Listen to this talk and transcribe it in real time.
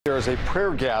There is a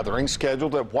prayer gathering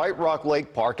scheduled at White Rock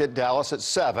Lake Park at Dallas at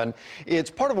 7.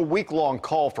 It's part of a week-long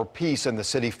call for peace in the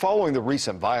city following the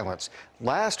recent violence.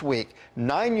 Last week,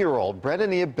 9-year-old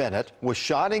Brendania Bennett was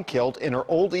shot and killed in her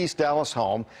Old East Dallas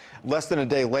home. Less than a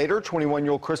day later,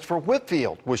 21-year-old Christopher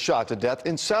Whitfield was shot to death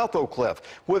in South Oak Cliff.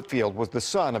 Whitfield was the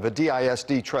son of a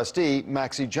DISD trustee,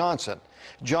 Maxie Johnson.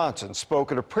 Johnson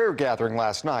spoke at a prayer gathering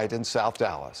last night in South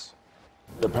Dallas.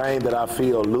 The pain that I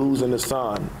feel losing the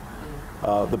son,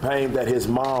 the pain that his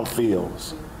mom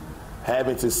feels,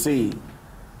 having to see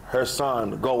her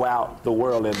son go out the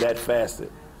world in that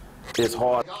facet, is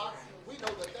hard.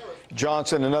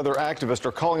 Johnson and other activists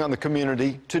are calling on the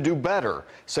community to do better,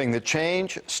 saying that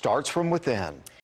change starts from within.